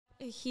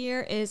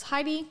Here is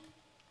Heidi.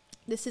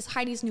 This is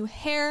Heidi's new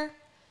hair.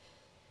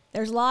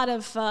 There's a lot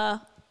of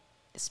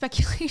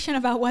speculation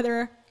about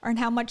whether or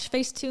how much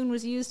Facetune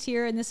was used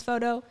here in this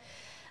photo.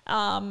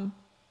 I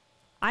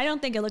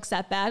don't think it looks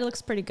that bad. It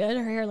looks pretty good.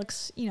 Her hair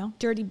looks, you know,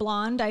 dirty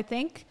blonde, I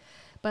think.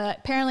 But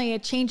apparently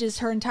it changes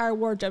her entire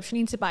wardrobe. She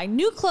needs to buy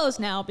new clothes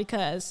now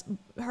because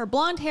her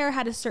blonde hair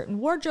had a certain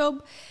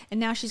wardrobe,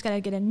 and now she's got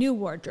to get a new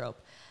wardrobe.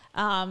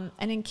 And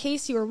in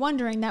case you were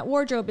wondering, that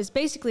wardrobe is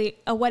basically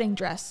a wedding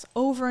dress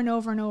over and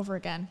over and over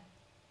again.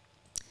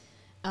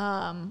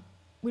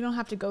 We don't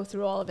have to go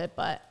through all of it,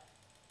 but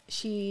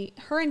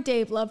her and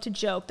Dave love to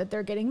joke that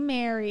they're getting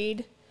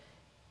married.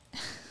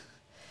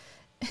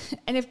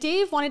 And if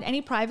Dave wanted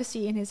any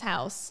privacy in his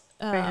house,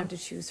 I have to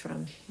choose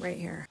from right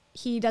here.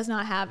 He does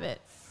not have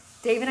it.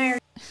 Dave and I are.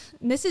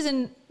 This is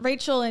in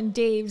Rachel and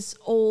Dave's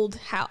old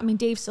house. I mean,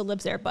 Dave still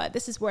lives there, but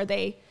this is where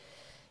they,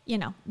 you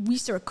know, we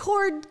used to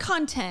record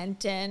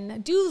content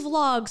and do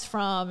vlogs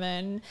from.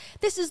 And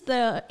this is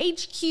the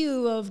HQ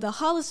of the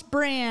Hollis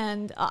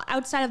brand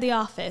outside of the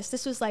office.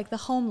 This was like the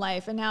home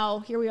life. And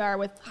now here we are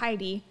with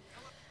Heidi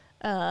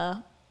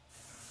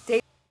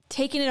Dave,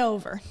 taking it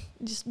over.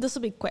 This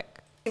will be quick.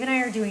 Dave and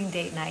I are doing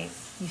date night.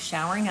 He's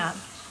showering up.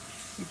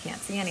 You can't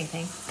see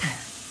anything.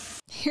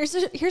 Here's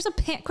a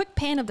quick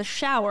pan of the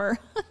shower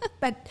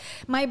that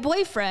my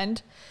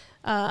boyfriend,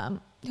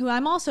 who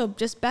I'm also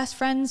just best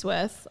friends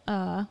with.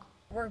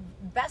 We're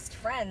best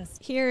friends.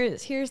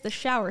 Here's the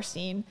shower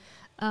scene.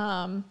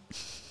 But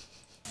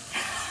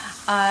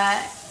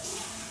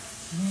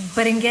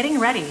in getting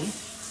ready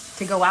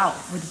to go out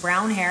with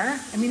brown hair,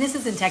 I mean, this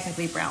isn't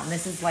technically brown.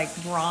 This is like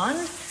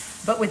blonde,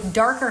 but with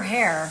darker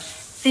hair,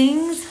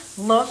 things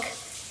look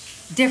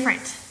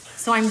different.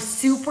 So I'm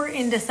super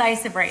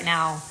indecisive right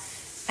now,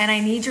 and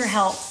I need your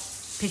help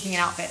picking an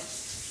outfit.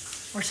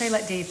 Or should I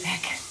let Dave pick?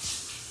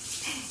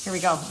 Here we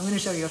go. I'm going to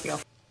show you a feel.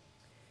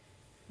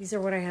 These are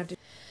what I have to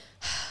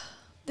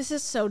This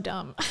is so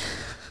dumb.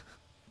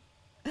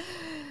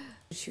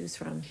 choose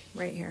from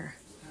right here.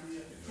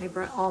 I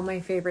brought all my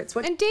favorites.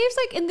 What And Dave's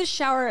like in the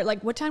shower,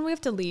 like, what time do we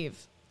have to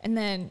leave? And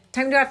then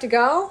time do I have to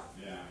go?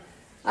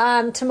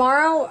 Yeah.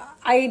 Tomorrow,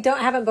 I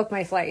haven't booked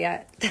my flight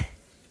yet.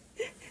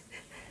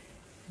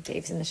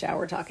 Dave's in the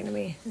shower talking to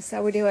me. This is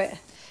how we do it.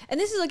 And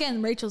this is,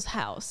 again, Rachel's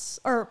house,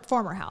 or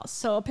former house.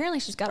 So apparently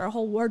she's got her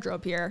whole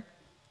wardrobe here.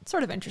 It's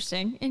sort of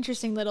interesting.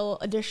 Interesting little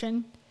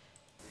addition.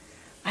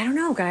 I don't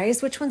know,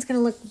 guys. Which one's going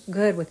to look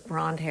good with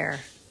blonde hair?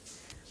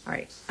 All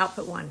right,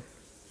 outfit one.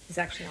 He's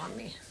actually on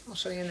me. I'll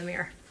show you in the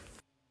mirror.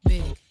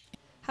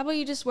 How about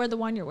you just wear the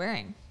one you're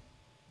wearing?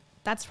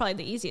 That's probably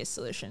the easiest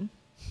solution.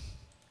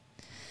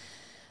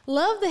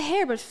 Love the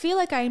hair, but feel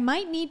like I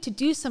might need to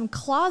do some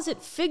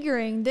closet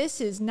figuring. This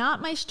is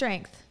not my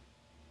strength.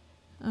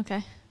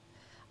 Okay.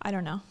 I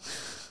don't know.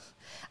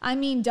 I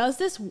mean, does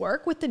this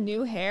work with the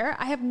new hair?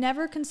 I have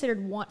never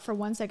considered for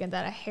one second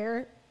that a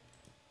hair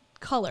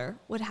color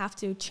would have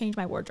to change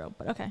my wardrobe,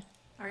 but okay.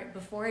 All right,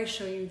 before I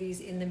show you these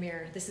in the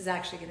mirror, this is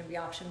actually going to be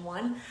option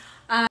one.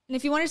 And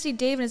if you want to see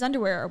Dave in his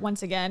underwear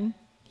once again,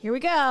 here we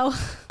go.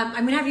 I'm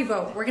going to have you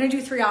vote. We're going to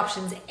do three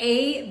options,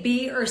 A,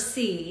 B, or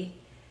C.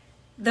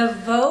 The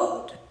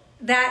vote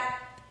that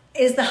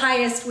is the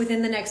highest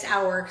within the next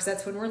hour, because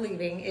that's when we're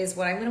leaving, is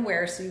what I'm going to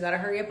wear. So you got to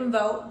hurry up and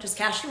vote. Just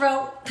cast your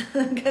vote,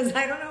 because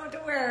I don't know what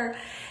to wear.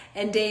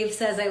 And Dave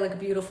says I look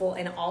beautiful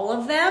in all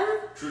of them.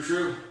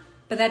 True.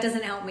 But that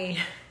doesn't help me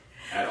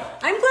At all.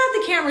 I'm glad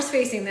the camera's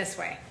facing this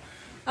way.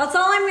 That's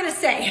all I'm going to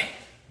say.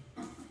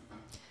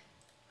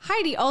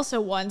 Heidi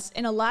also once,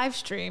 in a live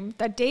stream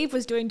that Dave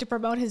was doing to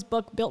promote his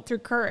book, Built Through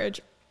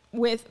Courage,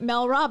 with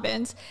Mel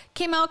Robbins,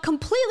 came out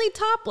completely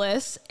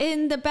topless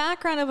in the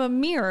background of a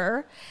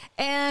mirror.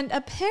 And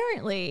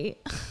apparently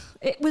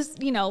it was,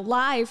 you know,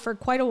 live for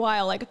quite a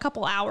while, like a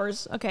couple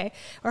hours. Okay.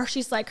 Or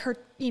she's like her,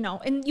 you know,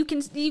 and you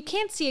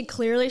can't see it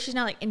clearly. She's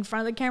not like in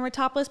front of the camera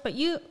topless, but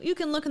you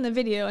can look in the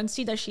video and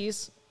see that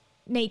she's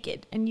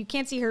naked, and you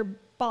can't see her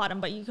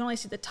bottom, but you can only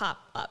see the top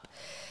up.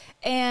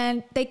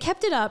 And they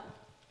kept it up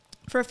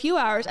for a few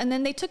hours, and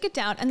then they took it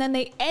down, and then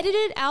they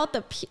edited out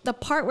the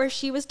part where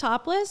she was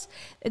topless.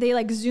 They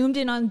like zoomed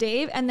in on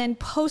Dave and then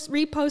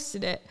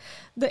reposted it,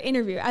 the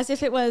interview, as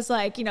if it was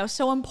like, you know,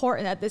 so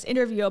important that this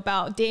interview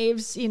about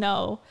Dave's, you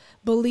know,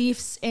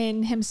 beliefs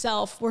in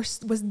himself was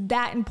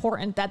that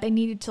important that they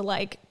needed to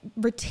like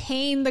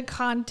retain the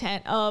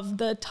content of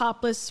the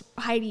topless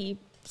Heidi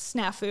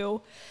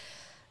snafu.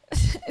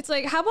 It's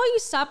like, how about you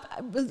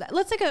stop?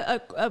 Let's take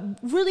a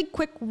really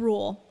quick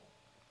rule.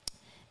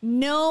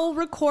 No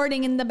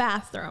recording in the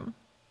bathroom.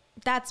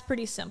 That's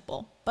pretty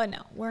simple. But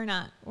no, we're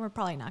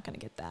probably not going to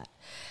get that.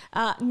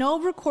 No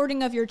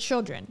recording of your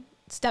children.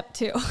 Step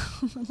 2.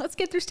 Let's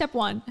get through step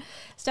 1.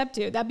 Step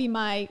 2. That'd be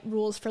my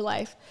rules for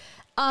life.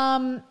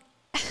 And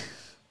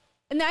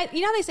that,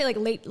 you know how they say like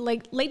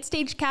late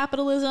stage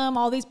capitalism,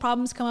 all these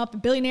problems come up, the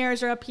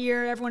billionaires are up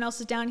here, everyone else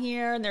is down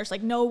here, and there's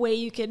like no way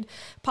you could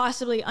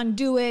possibly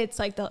undo it. It's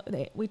like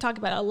we talk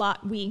about it a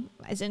lot. We,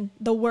 as in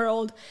the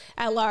world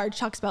at large,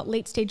 talks about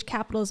late stage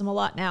capitalism a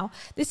lot now.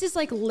 This is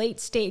like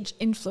late stage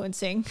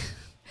influencing.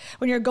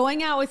 when you're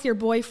going out with your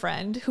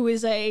boyfriend, who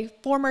is a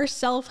former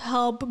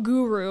self-help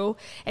guru,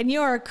 and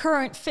you're a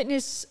current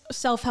fitness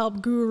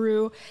self-help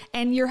guru,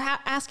 and you're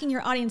asking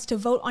your audience to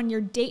vote on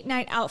your date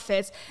night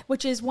outfits,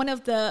 which is one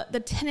of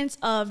the tenets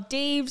of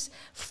Dave's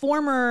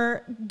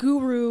former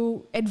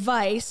guru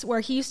advice, where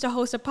he used to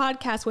host a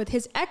podcast with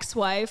his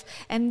ex-wife,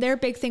 and their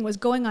big thing was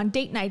going on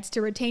date nights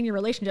to retain your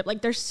relationship.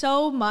 Like, there's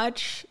so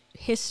much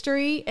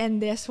history in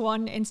this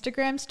one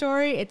Instagram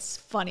story. It's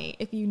funny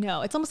if you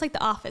know. It's almost like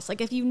The Office. Like,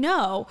 if you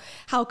know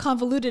how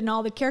convoluted and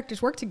all the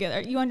characters work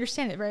together, you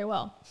understand it very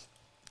well.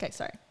 Okay,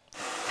 sorry.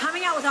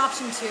 Coming out with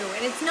option 2,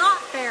 and it's not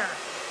fair.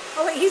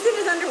 Oh wait, he's in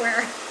his underwear.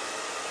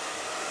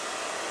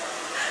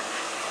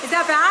 Is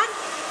that bad?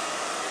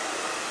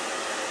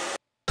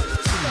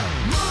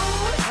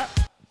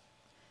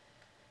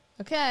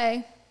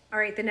 Okay. All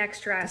right, the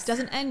next dress. This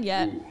doesn't end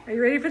yet. Are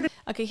you ready for this?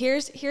 Okay,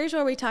 here's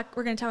where we're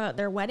going to talk about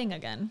their wedding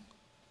again.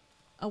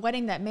 A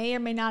wedding that may or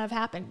may not have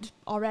happened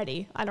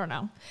already. I don't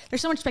know.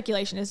 There's so much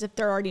speculation as if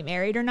they're already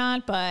married or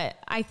not, but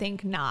I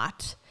think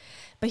not.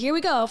 But here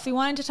we go. If we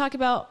wanted to talk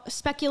about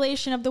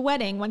speculation of the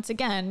wedding, once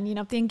again, you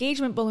know, if the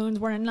engagement balloons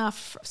weren't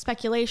enough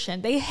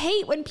speculation. They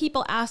hate when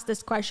people ask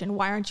this question,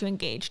 why aren't you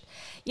engaged?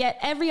 Yet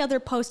every other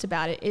post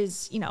about it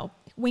is, you know,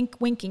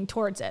 winking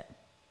towards it.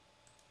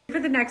 For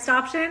the next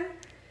option,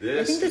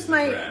 I think this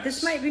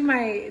might be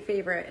my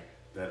favorite.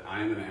 That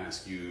I'm going to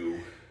ask you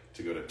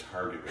to go to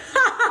Target with.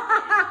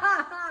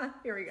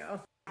 Here we go.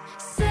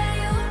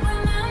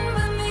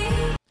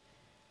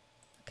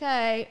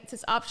 Okay, it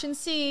says option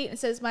C. It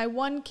says my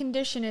one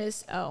condition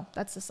is, oh,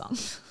 that's the song.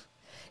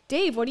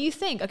 Dave, what do you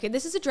think? Okay,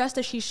 this is a dress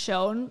that she's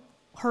shown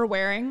her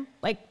wearing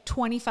like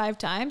 25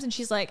 times, and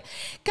she's like,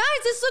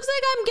 guys, this looks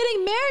like I'm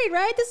getting married,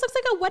 right? This looks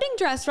like a wedding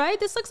dress, right?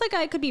 This looks like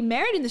I could be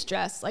married in this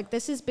dress. Like,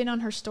 this has been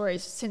on her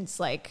stories since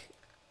like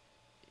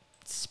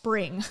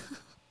spring.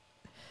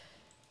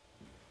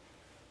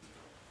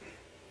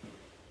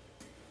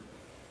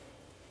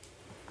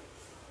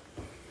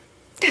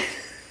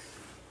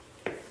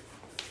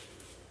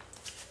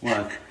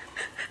 What?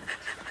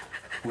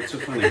 What's so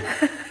funny?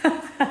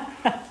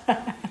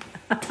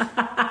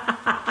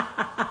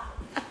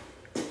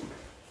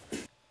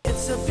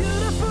 It's a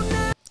beautiful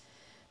night.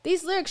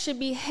 These lyrics should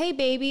be, hey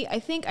baby, I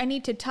think I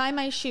need to tie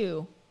my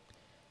shoe,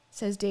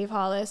 says Dave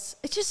Hollis.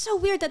 It's just so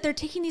weird that they're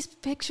taking these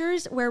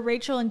pictures where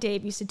Rachel and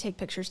Dave used to take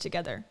pictures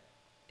together.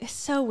 It's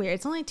so weird.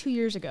 It's only 2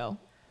 years ago.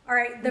 All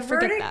right, the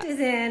verdict is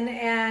in,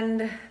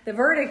 and the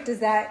verdict is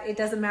that it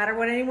doesn't matter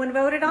what anyone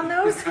voted on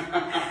those.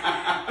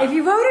 If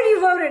you voted,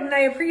 you voted, and I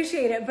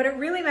appreciate it, but it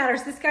really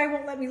matters. This guy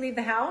won't let me leave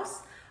the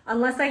house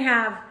unless I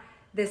have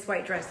this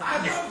white dress on.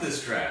 I love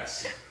this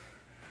dress.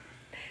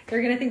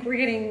 They're gonna think we're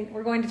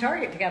going to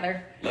Target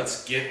together.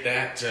 Let's get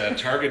that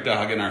Target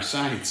dog in our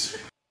sights.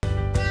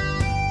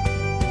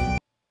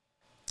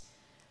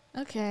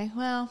 Okay,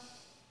 well,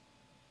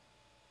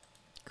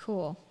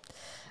 cool.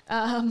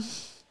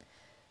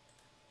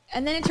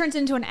 And then it turns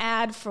into an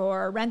ad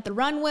for Rent the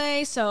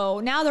Runway.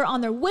 So now they're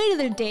on their way to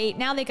their date.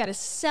 Now they got to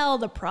sell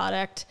the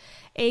product,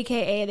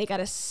 AKA they got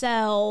to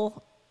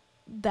sell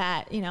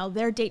that, you know,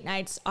 their date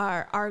nights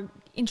are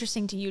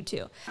interesting to you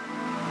too.